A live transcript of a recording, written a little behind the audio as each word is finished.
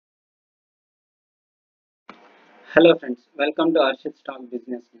Hello friends, welcome to Arshit Stock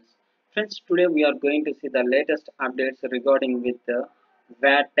Business News. Friends, today we are going to see the latest updates regarding with the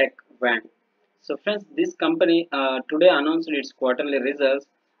VaTech van. So friends, this company today announced its quarterly results.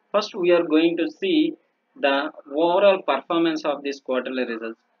 First, we are going to see the overall performance of this quarterly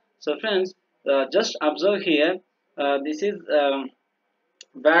results. So friends, just observe here, this is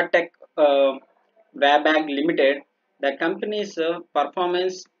VaTech Wabag Limited. The company's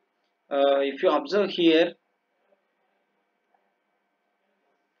performance, if you observe here,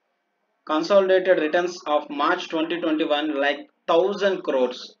 consolidated returns of March 2021 like 1000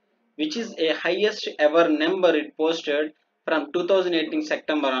 crores, which is a highest ever number it posted from 2018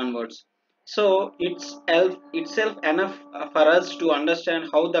 September onwards. So itself enough for us to understand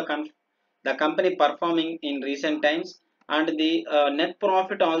how the company performing in recent times, and the net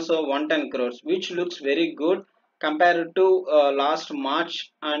profit also 110 crores, which looks very good compared to last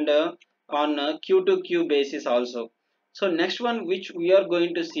March, and on Q to Q basis also. So next one which we are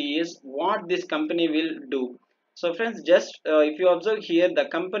going to see is what this company will do. So friends, just if you observe here, the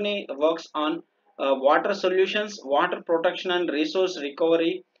company works on water solutions, water protection and resource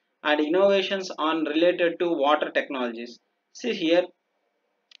recovery, and innovations on related to water technologies. See here,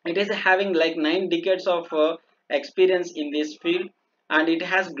 it is having like 9 decades of experience in this field, and it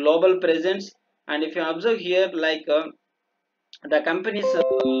has global presence. And if you observe here, like the company's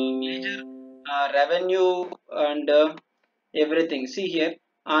major revenue and everything. See here,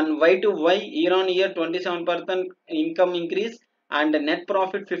 on Y to Y, year on year 27% income increase, and net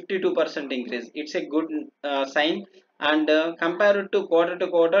profit 52% increase. It's a good sign. And compared to quarter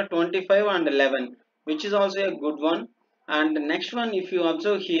 25 and 11, which is also a good one. And the next one, if you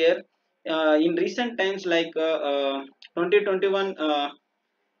observe here, in recent times like 2021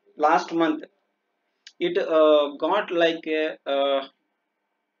 last month, it got like a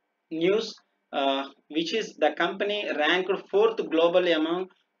news, which is the company ranked fourth globally among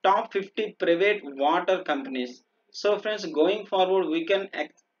top 50 private water companies. So friends, going forward we can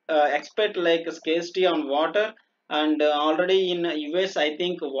expect like a scarcity on water. And already in US, I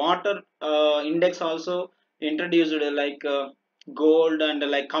think water index also introduced, like gold, and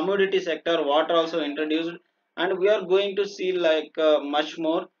like commodity sector water also introduced. And we are going to see like much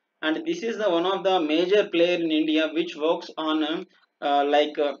more. And this is the one of the major player in India which works on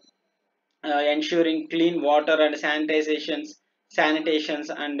like ensuring clean water and sanitations,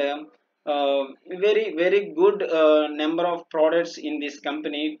 and very good number of products in this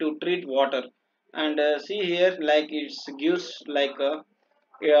company to treat water. And see here, like it gives like uh,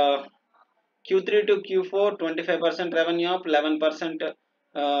 Q3 to Q4 25% revenue up, 11%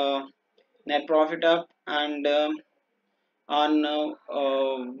 net profit up, and on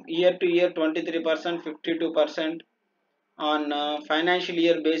year to year 23%, 52%. On financial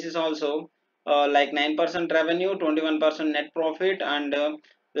year basis also, like 9% revenue, 21% net profit, and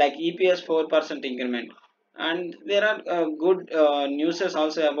like EPS 4% increment. And there are good newses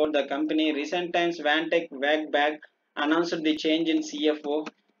also about the company. Recent times, VanTech Wabag announced the change in CFO.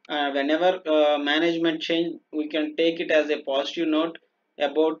 Whenever management change, we can take it as a positive note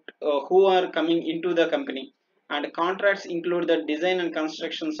about who are coming into the company. And contracts include the design and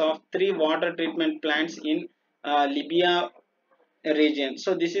constructions of 3 water treatment plants in Libya region.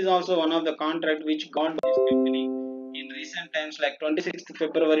 So this is also one of the contract which got this company in recent times, like 26th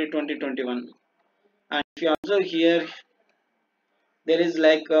February 2021. And if you also here, there is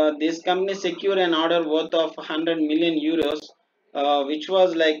like this company secure an order worth of 100 million euros, which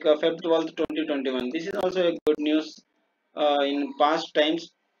was like Feb 12th 2021. This is also a good news in past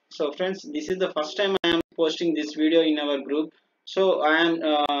times. So friends, this is the first time I am posting this video in our group. So I am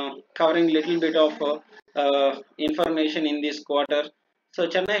covering little bit of information in this quarter. So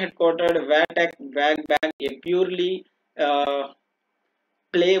Chennai headquartered VaTech Wabag, a purely uh,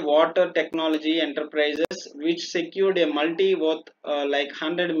 play water technology enterprises which secured a multi worth like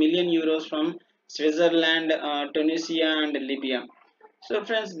 100 million euros from Switzerland, Tunisia and Libya. So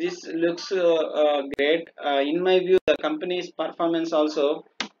friends, this looks great. In my view, the company's performance also,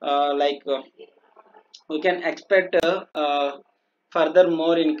 like we can expect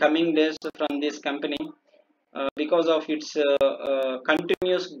furthermore in coming days from this company, because of its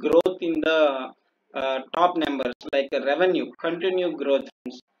continuous growth in the top numbers, like revenue continue growth.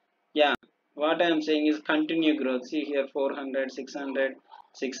 Yeah, what I am saying is continue growth. See here, 400, 600,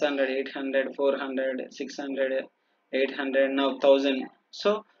 600, 800, 400, 600, 800, now 1000.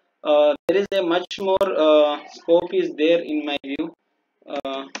 So there is a much more scope is there in my view.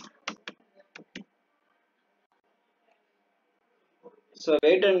 uh, so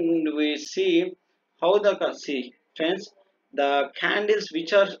wait and we see how the see friends, the candles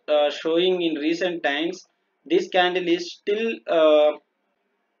which are showing in recent times, this candle is still a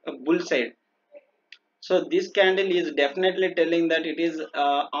bull side. So this candle is definitely telling that it is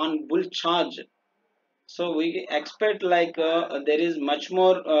on bull charge. So we expect like there is much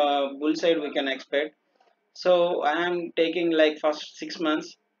more bull side we can expect. So I am taking like first 6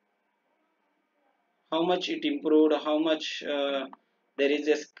 months, how much it improved, how much there is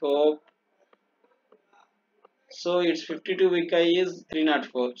a scope. So its 52 week high is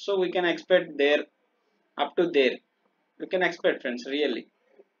 304. So we can expect there, up to there. We can expect, friends, really.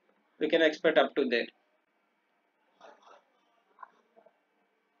 We can expect up to there.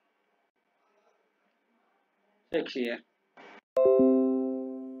 Check here.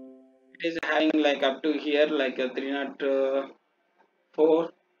 It is having like up to here like a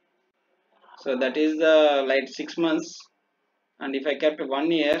 304. So that is the like 6 months. And if I kept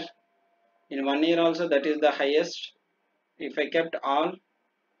 1 year, in 1 year also that is the highest. If I kept all,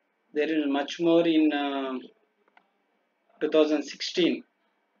 there is much more in 2016.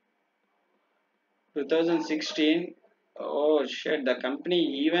 2016. Oh shit, the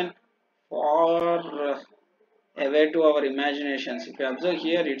company even far away to our imaginations. If you observe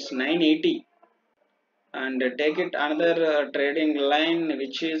here, it's 980. And take it another trading line,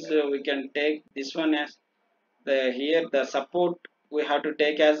 which is we can take this one as the here the support, we have to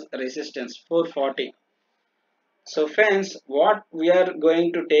take as resistance 440. So friends, what we are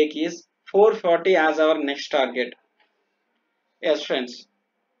going to take is 440 as our next target. Yes friends,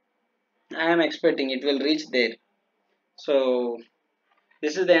 I am expecting it will reach there. So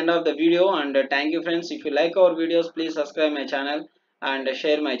this is the end of the video, and thank you friends. If you like our videos, please subscribe my channel and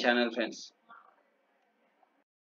share my channel, friends.